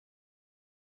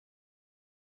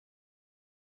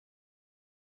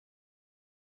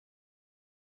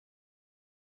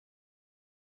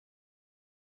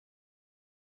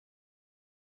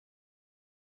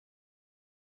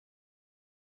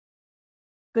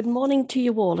Good morning to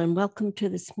you all and welcome to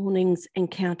this morning's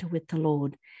encounter with the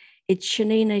Lord. It's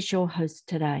Shanine as your host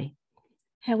today.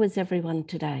 How is everyone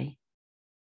today?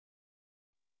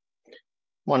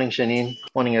 Morning, Shanine.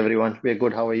 Morning, everyone. We're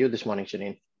good. How are you this morning,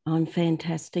 Shanine? I'm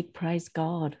fantastic. Praise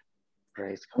God.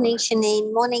 Praise God. Morning,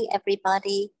 Shanine. Morning,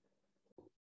 everybody.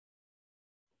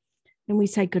 And we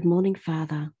say good morning,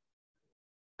 Father.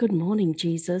 Good morning,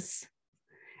 Jesus.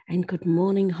 And good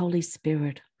morning, Holy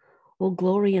Spirit. All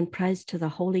glory and praise to the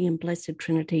Holy and Blessed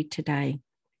Trinity today.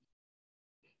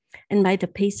 And may the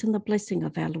peace and the blessing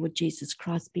of our Lord Jesus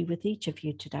Christ be with each of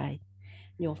you today,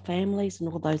 your families and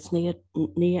all those near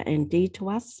and dear to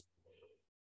us,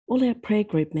 all our prayer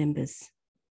group members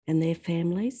and their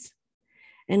families,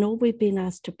 and all we've been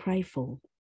asked to pray for.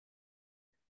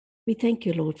 We thank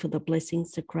you, Lord, for the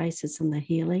blessings, the graces and the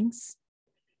healings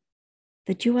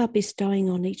that you are bestowing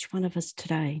on each one of us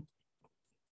today,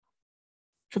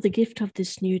 for the gift of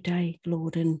this new day,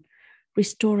 Lord, and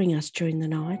restoring us during the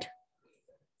night.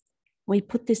 We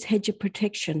put this hedge of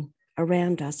protection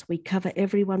around us. We cover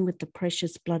everyone with the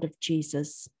precious blood of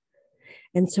Jesus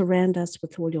and surround us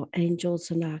with all your angels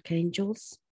and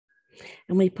archangels.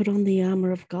 And we put on the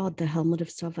armor of God, the helmet of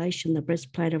salvation, the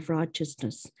breastplate of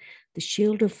righteousness, the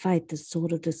shield of faith, the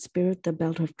sword of the Spirit, the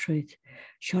belt of truth,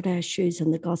 shod our shoes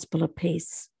and the gospel of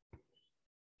peace.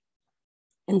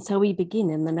 And so we begin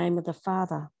in the name of the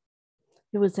Father,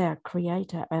 who is our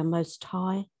creator, our most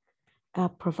high, our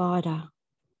provider,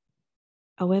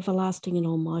 our everlasting and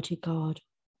almighty God,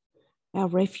 our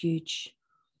refuge,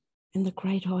 and the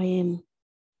great I am,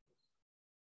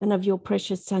 and of your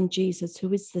precious Son, Jesus,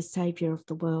 who is the Saviour of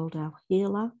the world, our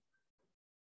healer,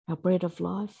 our bread of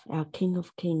life, our King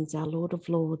of kings, our Lord of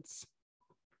lords,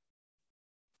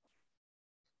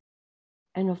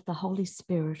 and of the Holy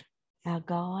Spirit, our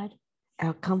guide,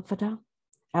 our comforter,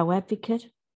 our advocate,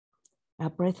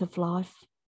 our breath of life,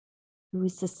 who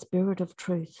is the Spirit of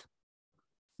truth,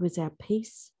 who is our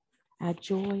peace, our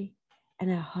joy, and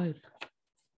our hope.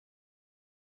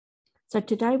 So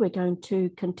today we're going to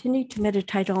continue to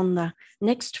meditate on the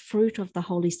next fruit of the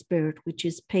Holy Spirit, which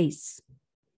is peace.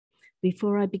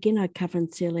 Before I begin, I cover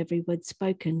and seal every word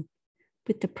spoken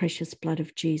with the precious blood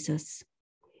of Jesus.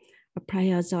 I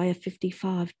pray Isaiah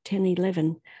 55, 10,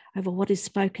 11 over what is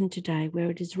spoken today,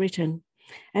 where it is written,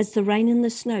 "As the rain and the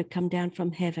snow come down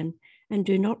from heaven and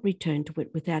do not return to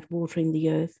it without watering the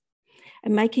earth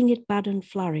and making it bud and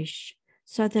flourish,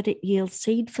 so that it yields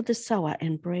seed for the sower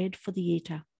and bread for the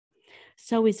eater,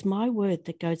 so is my word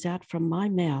that goes out from my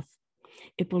mouth.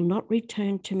 It will not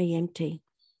return to me empty,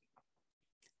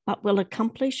 but will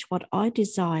accomplish what I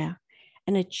desire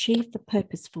and achieve the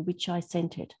purpose for which I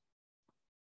sent it."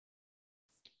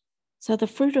 So the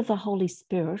fruit of the Holy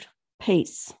Spirit,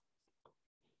 peace.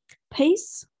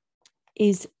 Peace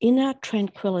is inner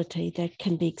tranquility that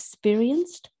can be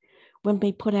experienced when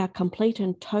we put our complete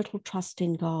and total trust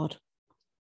in God.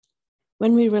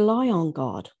 When we rely on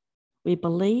God, we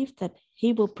believe that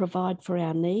He will provide for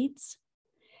our needs,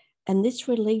 and this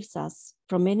relieves us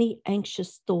from any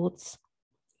anxious thoughts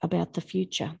about the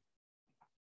future.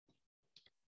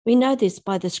 We know this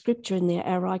by the scripture in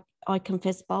there, I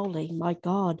confess boldly, my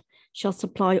God shall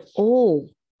supply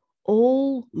all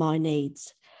my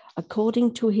needs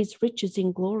according to his riches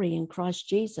in glory in Christ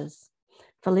Jesus.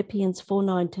 Philippians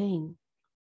 4:19.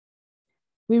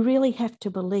 We really have to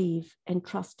believe and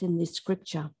trust in this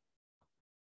scripture.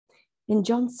 In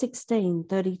John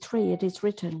 16:33, it is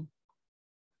written,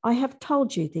 "I have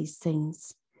told you these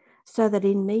things so that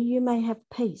in me you may have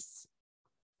peace.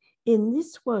 In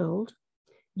this world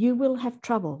you will have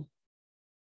trouble,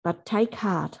 but take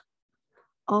heart.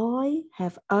 I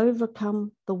have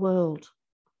overcome the world."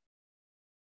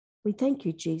 We thank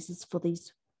you, Jesus, for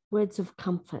these words of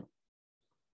comfort.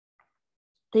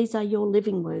 These are your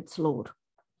living words, Lord.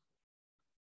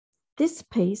 This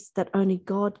peace that only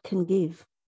God can give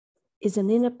is an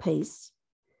inner peace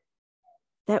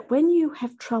that when you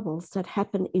have troubles that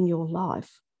happen in your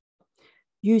life,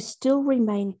 you still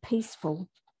remain peaceful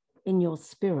in your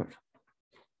spirit.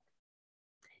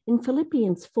 In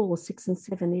Philippians 4:6 and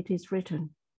 7, it is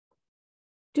written,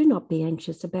 "Do not be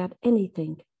anxious about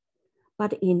anything,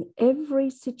 but in every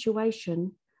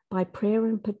situation, by prayer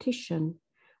and petition,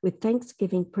 with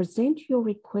thanksgiving, present your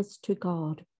requests to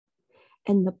God,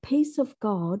 and the peace of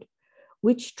God,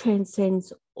 which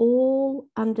transcends all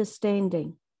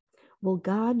understanding, will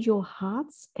guard your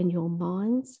hearts and your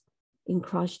minds in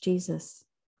Christ Jesus."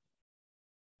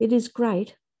 It is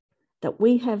great that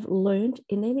we have learned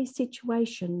in any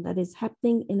situation that is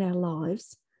happening in our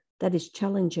lives that is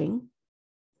challenging,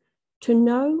 to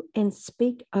know and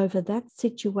speak over that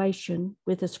situation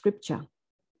with a scripture.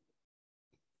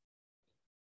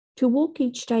 To walk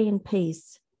each day in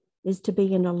peace is to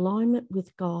be in alignment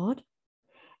with God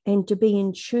and to be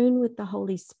in tune with the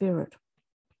Holy Spirit.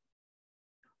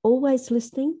 Always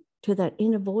listening to that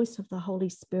inner voice of the Holy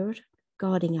Spirit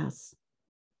guiding us.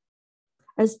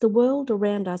 As the world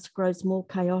around us grows more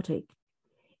chaotic,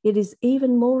 it is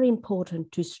even more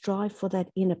important to strive for that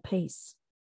inner peace,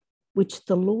 which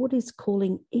the Lord is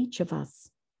calling each of us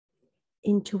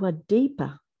into a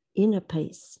deeper inner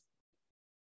peace.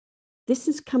 This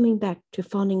is coming back to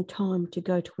finding time to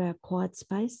go to our quiet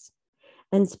space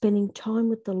and spending time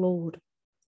with the Lord.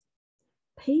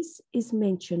 Peace is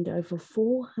mentioned over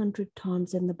 400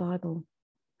 times in the Bible.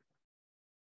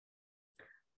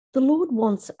 The Lord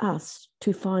wants us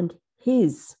to find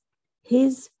His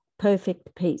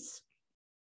perfect peace.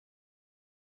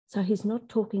 So He's not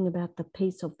talking about the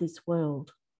peace of this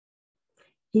world.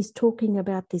 He's talking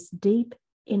about this deep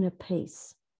inner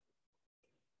peace.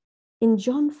 In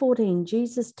John 14,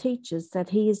 Jesus teaches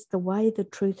that He is the way, the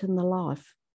truth, and the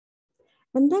life.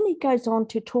 And then He goes on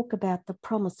to talk about the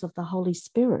promise of the Holy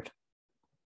Spirit.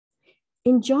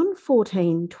 In John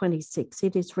 14:26,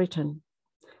 it is written,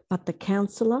 "But the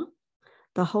Counselor,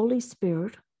 the Holy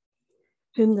Spirit,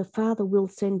 whom the Father will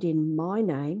send in my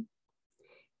name,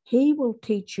 He will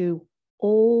teach you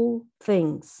all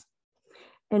things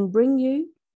and bring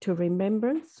you to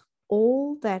remembrance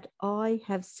all that I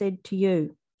have said to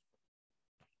you."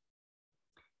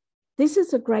 This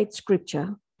is a great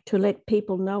scripture to let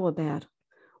people know about.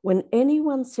 When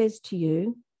anyone says to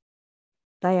you,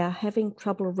 they are having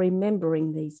trouble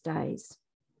remembering these days.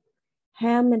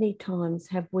 How many times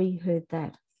have we heard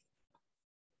that?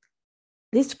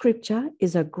 This scripture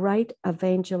is a great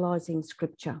evangelizing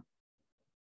scripture.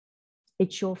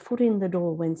 It's your foot in the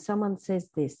door when someone says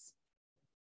this.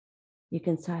 You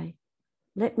can say,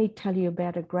 "Let me tell you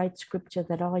about a great scripture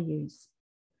that I use."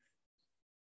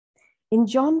 In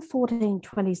John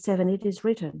 14:27, it is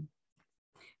written,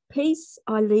 "Peace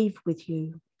I leave with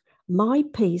you, my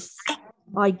peace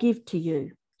I give to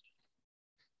you.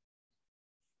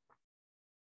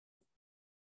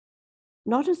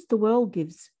 Not as the world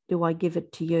gives, do I give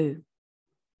it to you."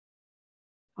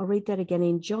 I'll read that again.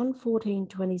 In John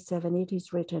 14:27, it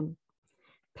is written,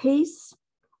 "Peace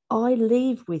I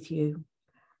leave with you,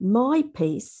 my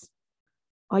peace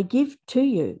I give to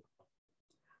you.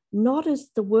 Not as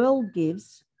the world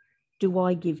gives, do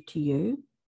I give to you.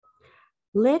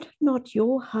 Let not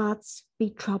your hearts be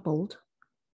troubled,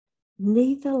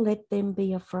 neither let them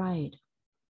be afraid."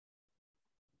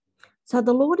 So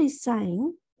the Lord is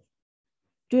saying,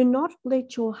 do not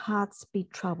let your hearts be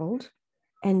troubled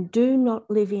and do not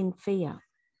live in fear.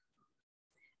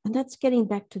 And that's getting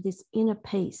back to this inner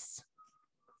peace.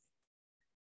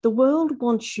 The world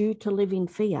wants you to live in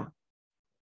fear.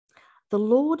 The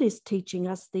Lord is teaching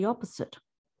us the opposite.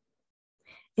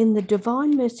 In the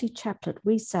Divine Mercy Chaplet,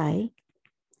 we say,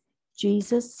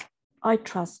 "Jesus, I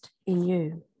trust in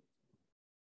you."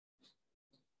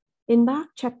 In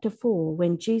Mark chapter 4,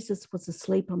 when Jesus was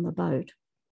asleep on the boat,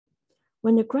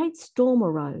 when a great storm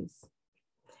arose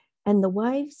and the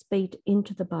waves beat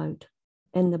into the boat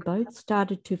and the boat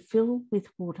started to fill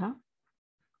with water,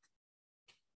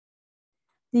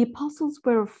 the apostles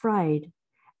were afraid,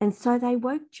 and so they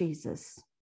woke Jesus.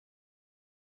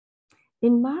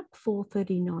 In Mark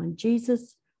 4:39,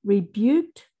 Jesus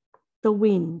rebuked the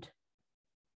wind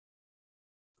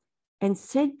and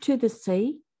said to the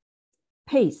sea,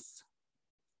 "Peace,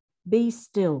 be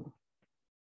still."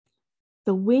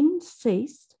 The wind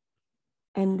ceased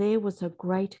and there was a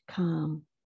great calm.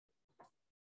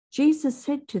 Jesus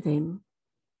said to them,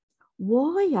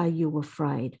 "Why are you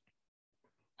afraid?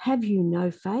 Have you no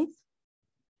faith?"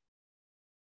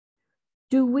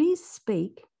 Do we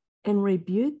speak and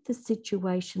rebuke the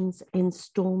situations and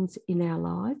storms in our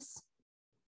lives?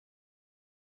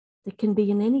 That can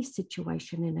be in any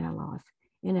situation in our life,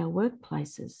 in our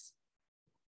workplaces.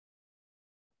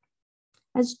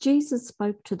 As Jesus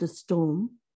spoke to the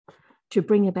storm to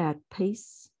bring about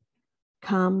peace,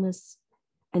 calmness,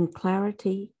 and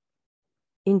clarity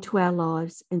into our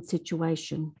lives and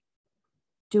situation,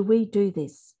 do we do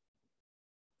this?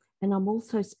 And I'm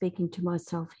also speaking to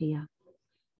myself here.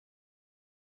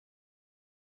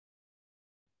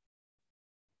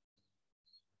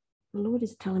 The Lord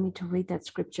is telling me to read that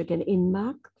scripture again. In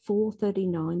Mark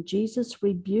 4:39, Jesus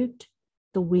rebuked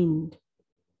the wind.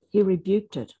 He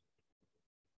rebuked it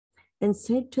and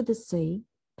said to the sea,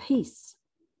 "Peace,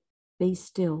 be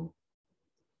still."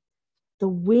 The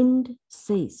wind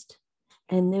ceased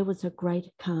and there was a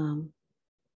great calm.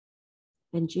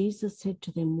 And Jesus said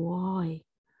to them, "Why?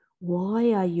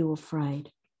 Why are you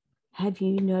afraid? Have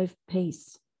you no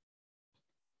peace?"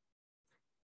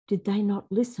 Did they not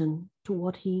listen to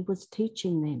what he was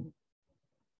teaching them?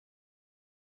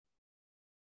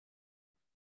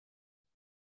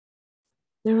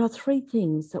 There are 3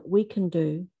 things that we can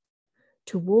do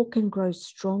to walk and grow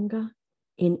stronger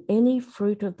in any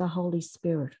fruit of the Holy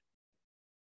Spirit.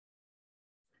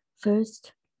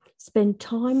 First, spend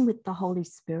time with the Holy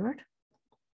Spirit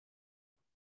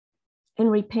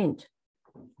and repent.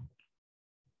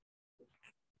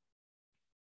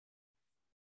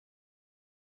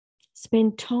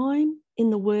 Spend time in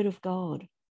the Word of God.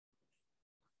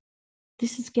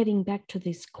 This is getting back to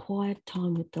this quiet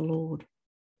time with the Lord.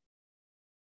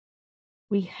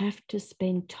 We have to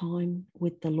spend time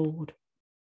with the Lord.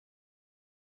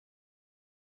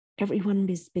 Everyone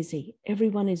is busy.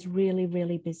 Everyone is really,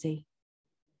 really busy.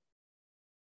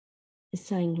 Is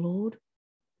saying, Lord,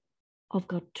 I've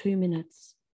got 2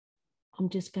 minutes. I'm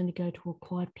just going to go to a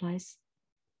quiet place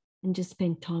and just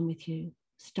spend time with you.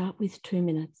 Start with 2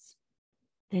 minutes,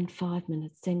 then 5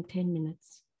 minutes, then 10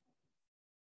 minutes.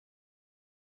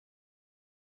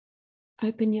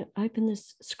 Open the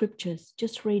scriptures.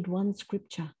 Just read one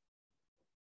scripture.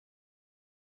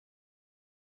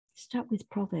 Start with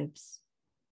Proverbs.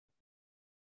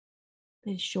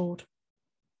 They're short,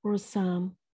 or a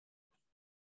psalm.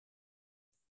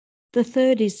 The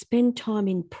third is spend time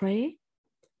in prayer,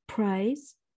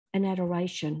 praise, and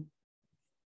adoration.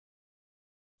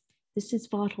 This is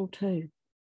vital too.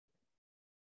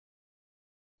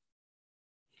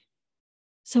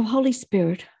 So, Holy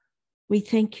Spirit, we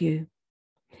thank you.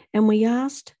 And we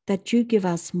ask that you give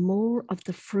us more of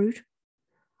the fruit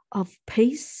of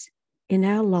peace in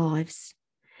our lives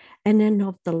and in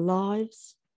of the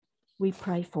lives we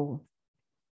pray for.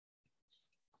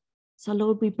 So,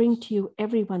 Lord, we bring to you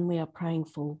everyone we are praying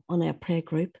for on our prayer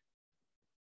group.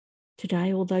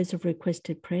 Today, all those who've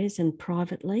requested prayers and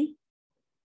privately,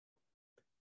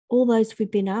 all those we've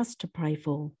been asked to pray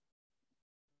for,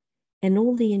 and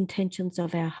all the intentions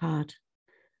of our heart.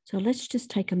 So let's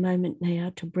just take a moment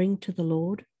now to bring to the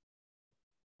Lord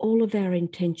all of our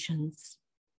intentions.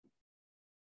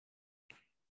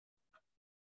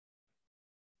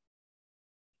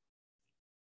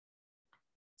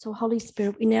 So Holy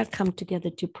Spirit, we now come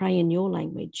together to pray in your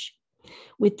language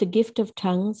with the gift of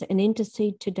tongues and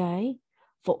intercede today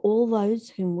for all those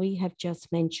whom we have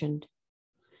just mentioned.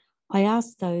 I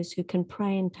ask those who can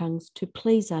pray in tongues to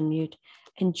please unmute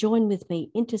and join with me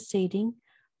interceding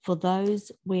for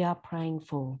those we are praying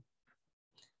for.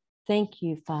 Thank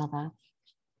you, Father.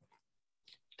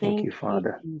 Thank you,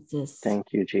 Father. Jesus.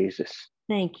 Thank you, Jesus.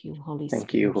 Thank you, Holy Spirit.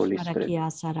 Thank you, Holy Spirit.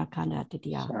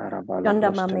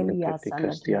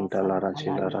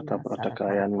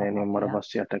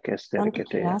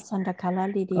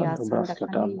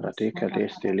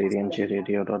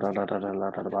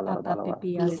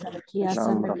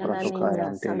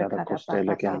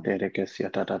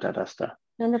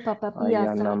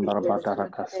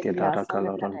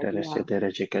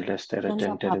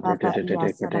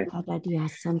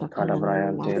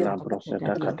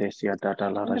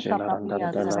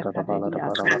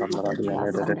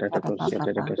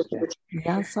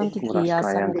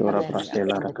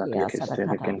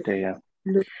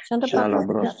 Shala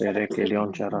brostere che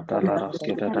lion charata la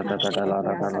rascheta da la ayana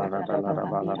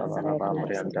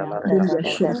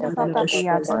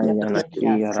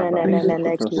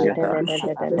ki araba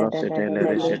prosiata prosetele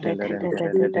resetele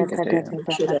rendere de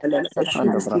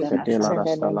kete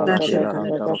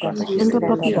anda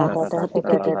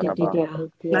prosetela rasta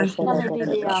la rantaro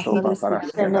katekete sopa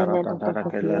parastela rata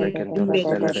kele rekendoro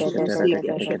stele resetere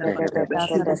de kete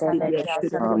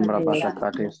ambra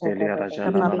batakate stelia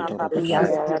rajala rantaro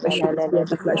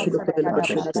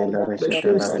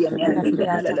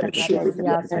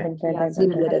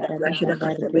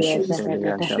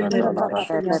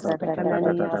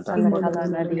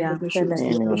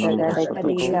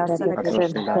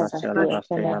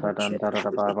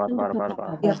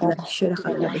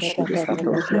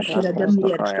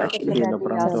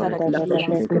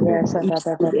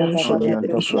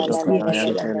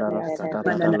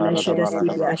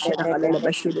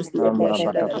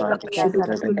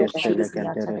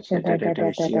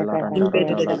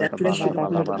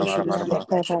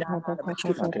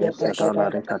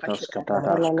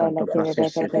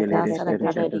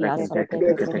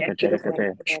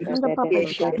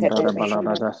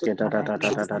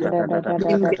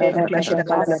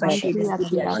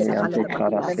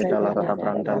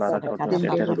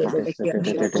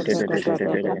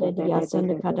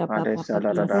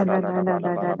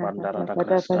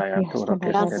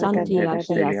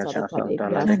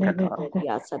Santala de Cata,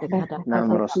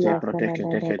 Namrosti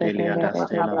Protecate Delia,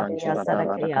 Stella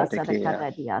Ranchata, Catekia,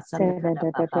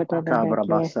 Cabra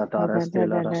Bassa,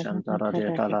 Stella Shantara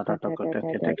de Tala,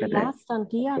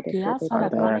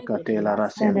 Catela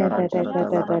Rasena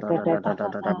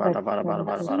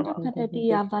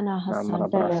Namra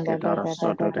Brasketara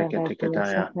Soto de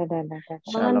Ketikataya,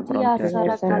 Shalabronte,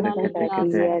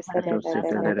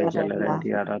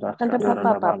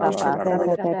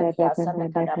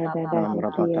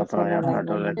 Namrapata Praya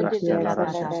Catole Castella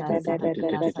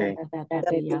Rasete,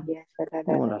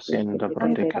 Una Senda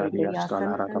Protecaria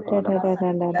Scalara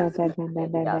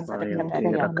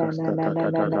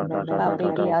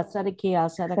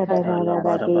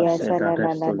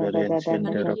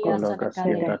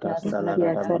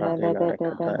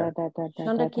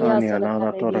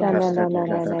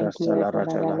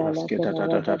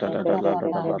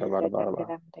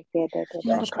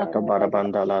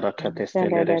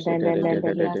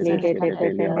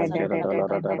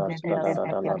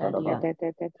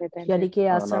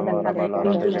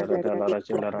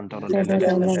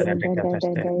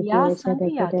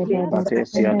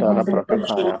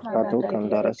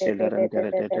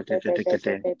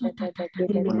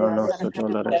Unono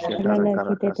sotola shetara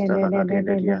karakastala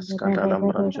de dias katalam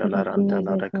branjala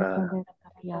rantala reka.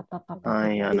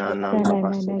 Ayana nanta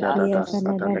basita datas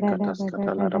katale katas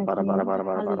katala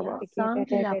bara.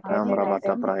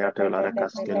 Amrabata prayate la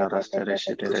rekaskila rastere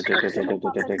shetere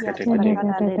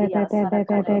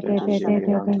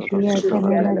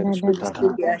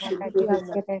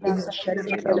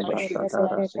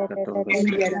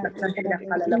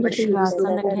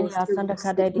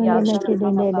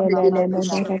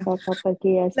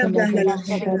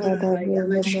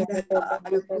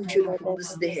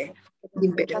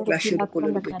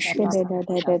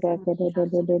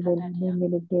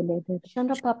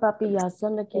Shanda papa pia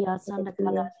sanda kia sanda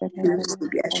kala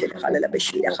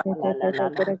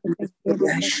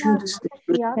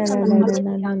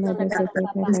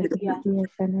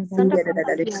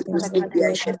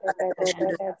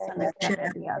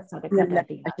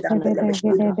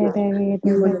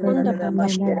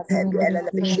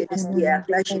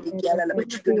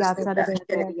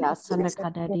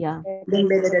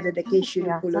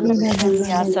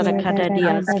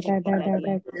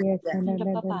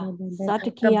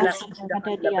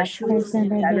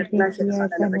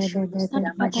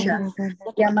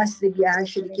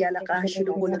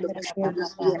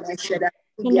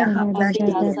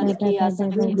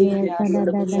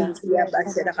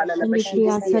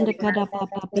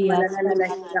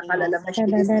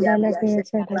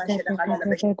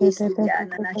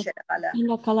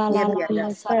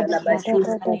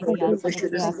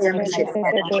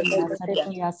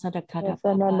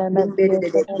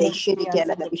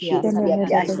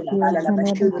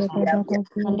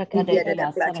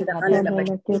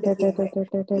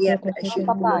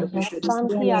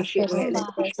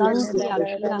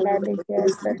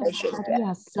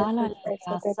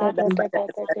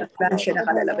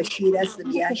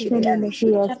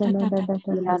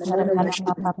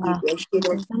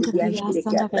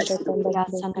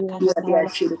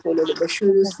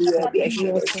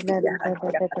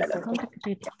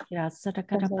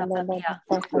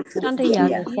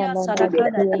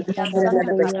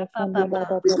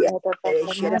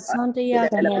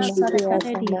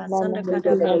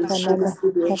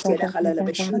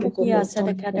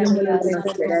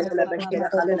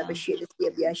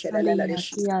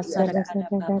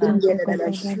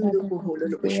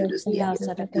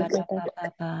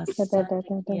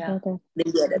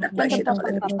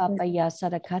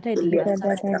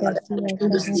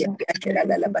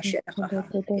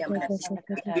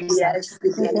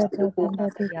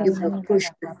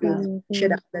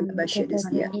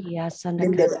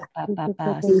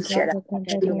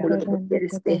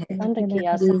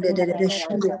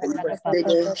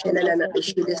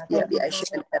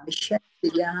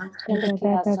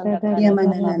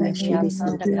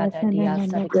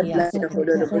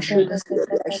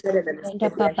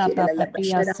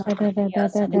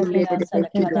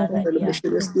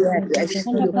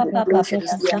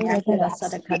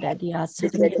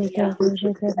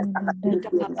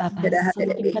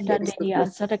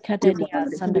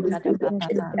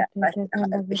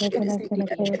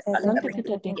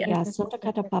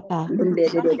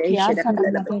shira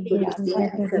kala la bashudus dia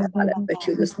kala la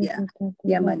bashudus dia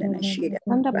yamana na shira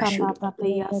Sanda bashudus papa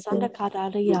papaya, sanda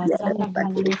kadaria, dia sanda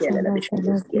bashudus dia la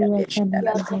bashudus dia shira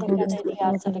la bashudus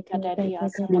sanda kadaria,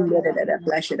 sanda dia la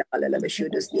kadaria. bashira kala la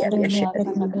bashudus dia Hallelujah, shira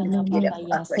sanda kada dia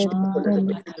papaya, bashudus kala la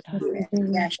bashudus sanda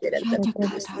dia shira la Shata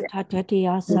bashudus kata dia tata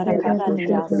dia, sanda dia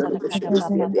kadaria, sanda kada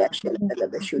papa. shira la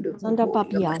bashudus Sanda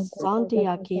papaya,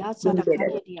 sandia kia, sanda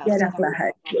kadaria, Yara sanda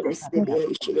bahar kada kere papa.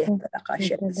 sebe shire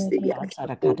rakasha sebe Dia,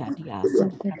 sanda kadaria,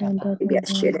 sanda kada papa. ya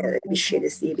shire shire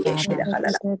sebe shire Father,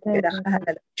 halala yara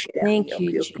halala shire thank yok you,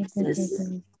 yok.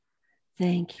 Jesus.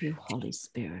 Thank you, Holy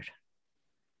Spirit.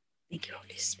 Thank you,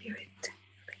 Holy Spirit.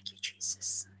 Thank you,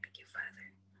 Jesus. Thank you, Father.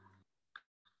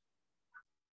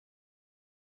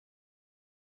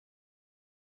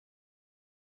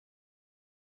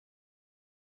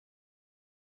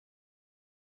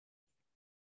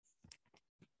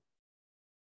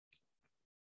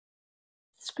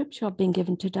 The scripture I've been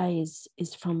given today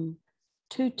is from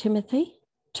 2 Timothy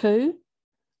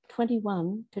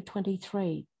 2:21 to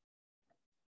 23.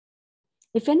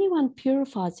 If anyone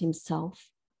purifies himself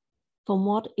from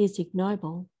what is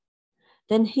ignoble,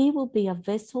 then he will be a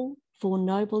vessel for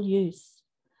noble use,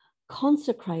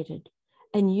 consecrated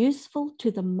and useful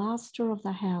to the master of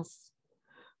the house,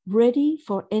 ready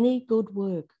for any good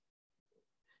work.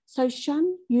 So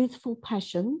shun youthful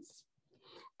passions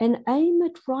and aim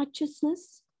at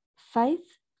righteousness,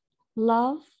 faith,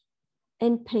 love,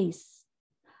 and peace,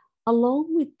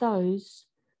 along with those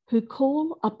who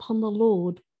call upon the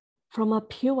Lord from a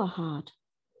pure heart.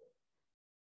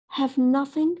 Have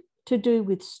nothing to do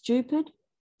with stupid,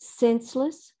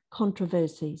 senseless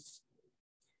controversies.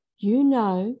 You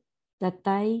know that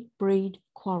they breed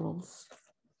quarrels.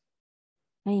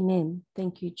 Amen.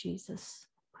 Thank you, Jesus.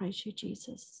 Praise you,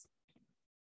 Jesus.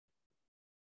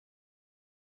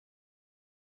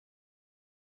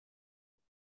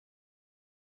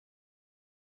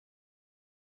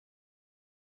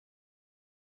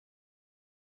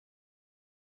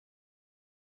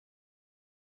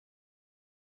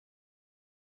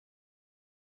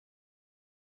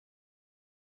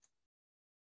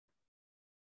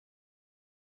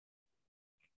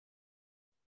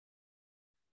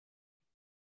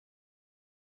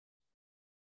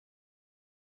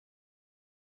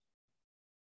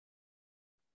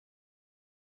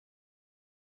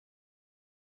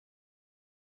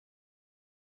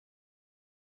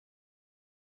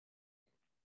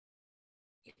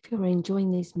 If you're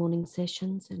enjoying these morning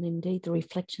sessions and indeed the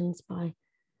reflections by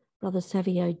Brother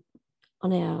Savio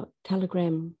on our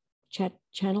Telegram chat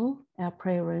channel, our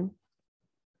prayer room,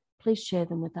 please share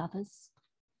them with others.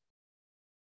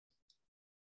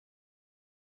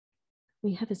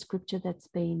 We have a scripture that's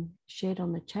been shared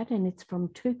on the chat, and it's from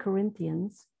 2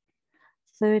 Corinthians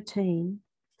 13,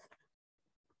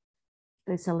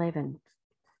 verse 11.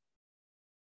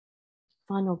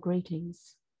 Final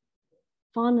greetings.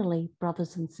 Finally,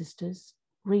 brothers and sisters,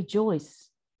 rejoice.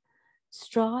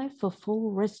 Strive for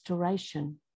full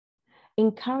restoration.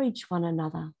 Encourage one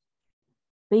another.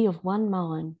 Be of one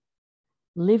mind.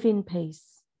 Live in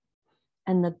peace.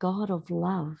 And the God of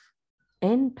love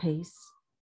and peace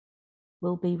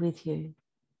will be with you.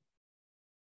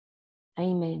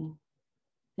 Amen.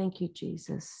 Thank you,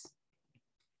 Jesus.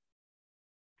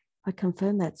 I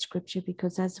confirm that scripture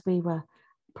because as we were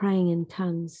praying in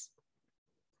tongues,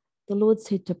 the Lord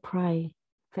said to pray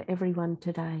for everyone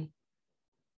today.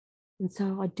 And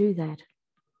so I do that.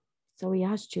 So we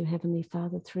asked you, Heavenly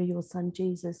Father, through your Son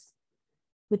Jesus,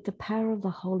 with the power of the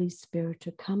Holy Spirit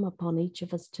to come upon each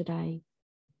of us today.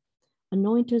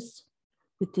 Anoint us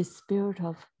with this spirit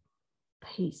of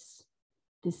peace,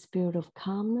 this spirit of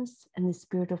calmness, and this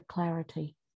spirit of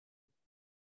clarity.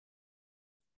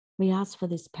 We ask for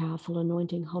this powerful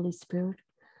anointing, Holy Spirit,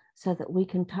 so that we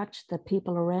can touch the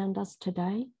people around us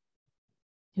today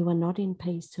who are not in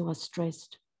peace, who are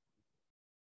stressed.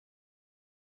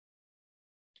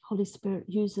 Holy Spirit,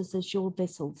 use us as your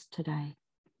vessels today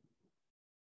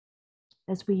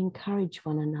as we encourage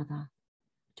one another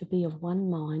to be of one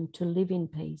mind, to live in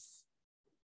peace,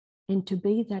 and to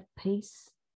be that peace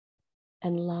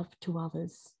and love to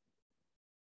others.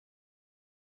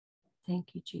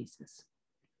 Thank you, Jesus.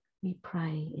 We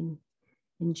pray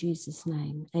in Jesus'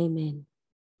 name. Amen.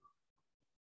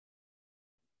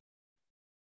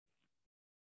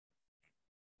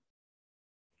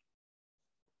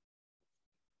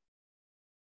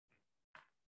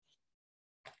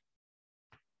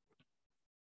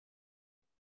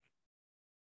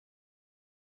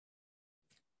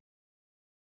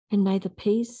 And may the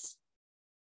peace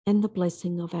and the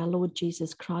blessing of our Lord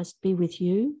Jesus Christ be with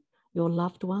you, your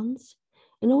loved ones,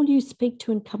 and all you speak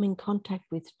to and come in contact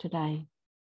with today.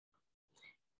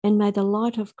 And may the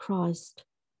light of Christ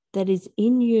that is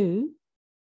in you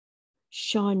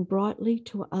shine brightly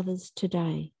to others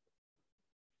today.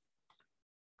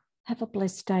 Have a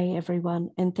blessed day,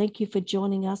 everyone, and thank you for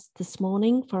joining us this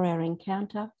morning for our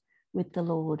encounter with the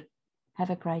Lord. Have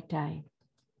a great day.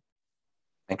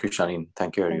 Thank you, Shanine.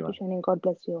 Thank you, everyone. Thank you, Shanine. God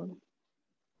bless you all.